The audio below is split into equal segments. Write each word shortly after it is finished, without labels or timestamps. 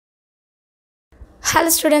Hello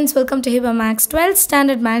students, welcome to Hiba Max 12th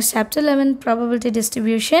Standard Max Chapter 11 Probability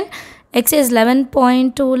Distribution Exercise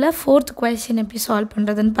 11.2 la 4th question epi solve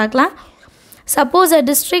பண்றதுன்னு பார்க்கலாம். Suppose a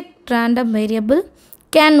discrete random variable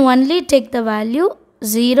can only take the value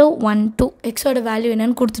 0, 1, 2. X ஓட value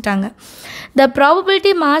என்னன்னு கொடுத்துட்டாங்க. The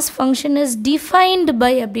probability mass function is defined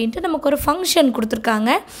by அப்படின்ட்டு நமக்கு ஒரு function கொடுத்துருக்காங்க.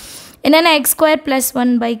 என்னென்ன x square plus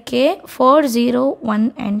 1 by k for 0, 1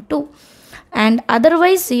 and 2 and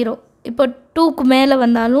otherwise 0. இப்போ 2க்கு மேலே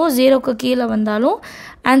வந்தாலும் 0க்கு கீழே வந்தாலும்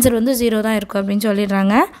ஆன்சர் வந்து 0 தான் இருக்கும் அப்படின்னு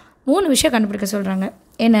சொல்லிடுறாங்க. 3 விஷயம் கண்டுபிடிக்க சொல்கிறாங்க.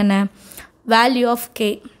 என்னென்ன? Value of k,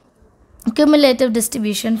 cumulative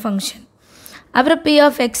distribution function, அப்புறம் p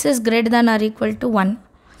of x is greater than or equal to 1.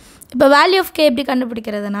 இப்போ வேல்யூ ஆஃப் k எப்படி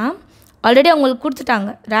கண்டுபிடிக்கிறதுனா, ஆல்ரெடி அவங்களுக்கு கொடுத்துட்டாங்க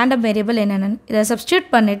ரேண்டம் வேரியபிள் என்னென்னு. இதை சப்ஸ்டியூட்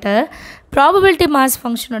பண்ணிவிட்டு ப்ராபபிலிட்டி மாஸ்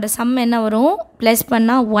ஃபங்க்ஷனோட சம் என்ன வரும், ப்ளஸ்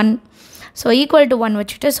பண்ணால் 1. ஸோ ஈக்குவல் டு 1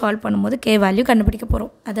 வச்சுட்டு சால்வ் பண்ணும்போது k வேல்யூ கண்டுபிடிக்க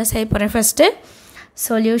போகிறோம். அதான் செய்ய போகிறேன். ஃபஸ்ட்டு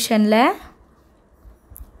சொல்யூஷனில்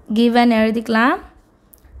கிவன் எழுதிக்கலாம்.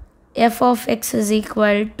 f of x is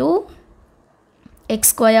equal to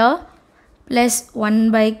x square plus 1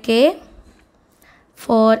 by k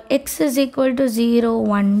for x is equal to 0,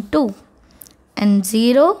 1, 2 and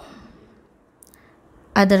 0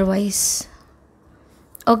 otherwise.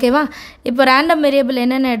 ஓகேவா? இப்போ ரேண்டம் வேரியபிள்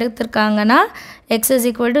என்னென்ன எடுத்திருக்காங்கன்னா x is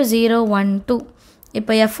equal to 0, 1, 2.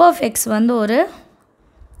 இப்போ f of x வந்து ஒரு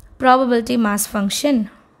probability mass function.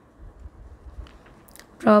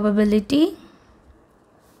 Probability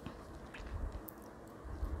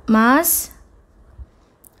mass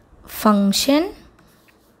function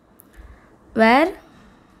where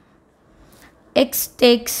x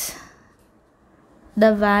takes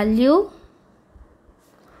the value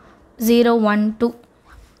 0, 1, 2.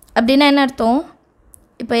 அப்படின்னா என்ன அர்த்தம்?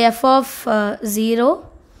 இப்போ f of 0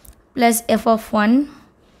 plus f of 1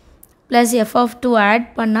 plus f of 2 add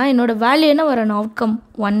பண்ணால் என்னோடய வேல்யூ என்ன வரணும், அவுட்கம்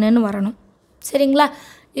 1ன்னு வரணும். சரிங்களா?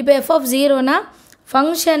 இப்போ f of 0னா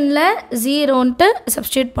ஃபங்க்ஷனில் 0ன்ட்டு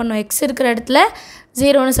சப்ஸ்டியூட் பண்ணோம். எக்ஸ் இருக்கிற இடத்துல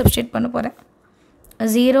 0ன்னு சப்ஸ்டியூட் பண்ண போகிறேன்.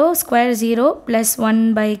 0 square 0 plus 1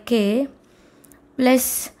 by k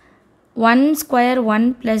plus 1 square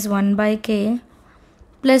 1 plus 1 by k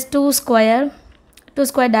plus 2 square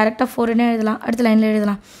டேரெக்டாக 4ன்னு எழுதலாம். அடுத்த லைனில்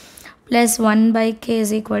எழுதலாம். Plus 1 by k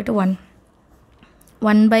is equal to 1.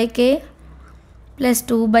 1 by k plus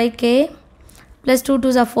 2 by k plus 2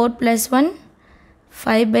 2s are 4 plus 1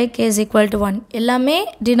 5 by k is equal to 1. எல்லாமே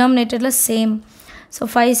டினாமினேட்டரில் same. So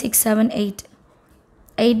 5, 6, 7, 8.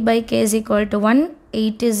 8 by k is equal to 1.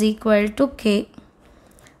 8 is equal to k.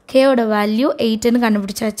 k-ஓட value 8ன்னு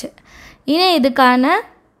கண்டுபிடிச்சாச்சு. இனி இதுக்கான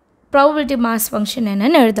probability mass function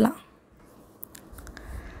என்னன்னு எழுதலாம்.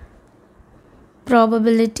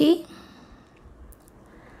 probability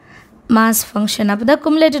mass function அப்போ தான்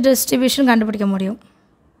cumulative distribution கண்டுபிடிக்க முடியும்.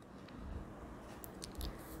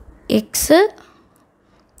 x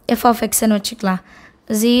f of xன்னு வச்சுக்கலாம்.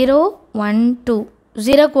 0, 1, 2.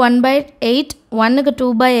 0க்கு 1 by 8, 1க்கு 2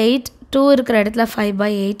 by 8, 2 இருக்கிற இடத்துல 5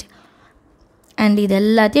 by 8 அண்ட் இது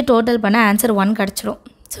எல்லாத்தையும் டோட்டல் பண்ண ஆன்சர் 1 கிடச்சிரும்.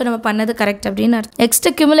 ஸோ நம்ம பண்ணது கரெக்ட் அப்படின்னு அர்த்தம்.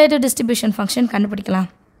 நெக்ஸ்ட்டு cumulative distribution function கண்டுபிடிக்கலாம்.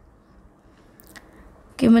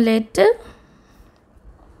 cumulative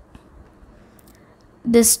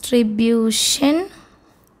distribution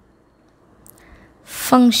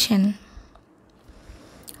function.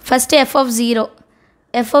 First f of 0.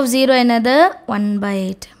 f of 0 என்னது 1 by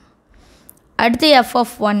 8. அடுத்து f of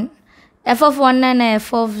 1. f of 1 என்ன, f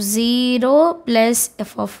of 0 plus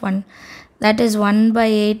f of 1. That is 1 by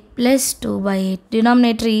 8 plus 2 by 8.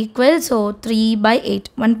 Denominator equal, so 3 by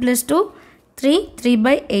 8. 1 plus 2, 3, 3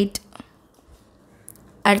 by 8.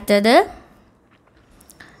 அடுத்தது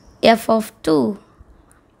f of 2.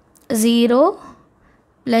 0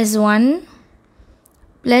 plus 1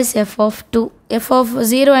 plus f of 2. f of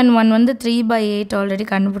 0 and 1 வந்து 3 by 8 already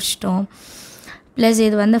கண்டுபிடிச்சிட்டோம். Plus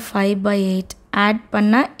இது வந்து 5 by 8. Add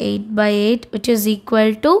பண்ணால் 8 by 8 which is equal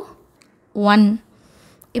to 1.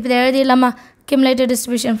 இப்போ இதை எழுதிடலாமா? cumulative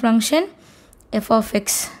distribution function f of x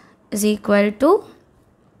is equal to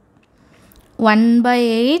 1 by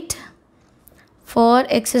 8 for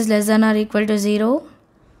x is less than or equal to 0.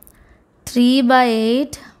 3 by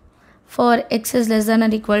 8 for x is less than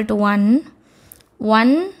or equal to 1. 1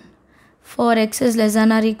 for x is less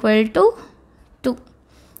than or equal to 2.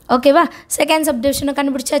 ஓகேவா? Second சப்டிவிஷனை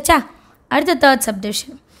கண்டுபிடிச்சாச்சா? அடுத்து third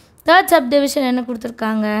subdivision. Third subdivision என்ன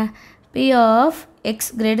கொடுத்துருக்காங்க? p of x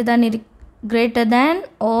greater than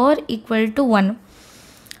or equal to 1.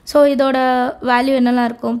 So இதோட value என்னெல்லாம்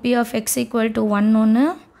இருக்கும்? p of x equal to 1 ஒன்று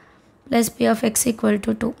plus p of x equal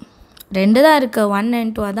to 2. 2 தான் இருக்குது. 1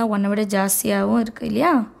 and 2 அதான் 1 விட ஜாஸ்தியாகவும் இருக்குது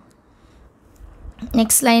இல்லையா?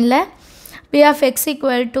 நெக்ஸ்ட் லைனில் p of x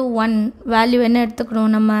equal to 1 value என்ன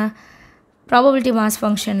எடுத்துக்கணும் நம்ம ப்ராபபிலிட்டி மாஸ்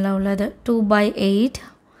ஃபங்க்ஷனில் உள்ளது 2/8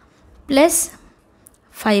 ப்ளஸ்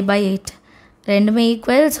 5/8 ரெண்டுமே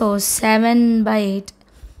ஈக்குவல். ஸோ 7/8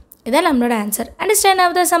 இதான் நம்மளோட answer. Understand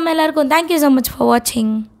of the some எல்லாருக்கும். தேங்க்யூ ஸோ மச் ஃபார்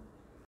வாட்சிங்.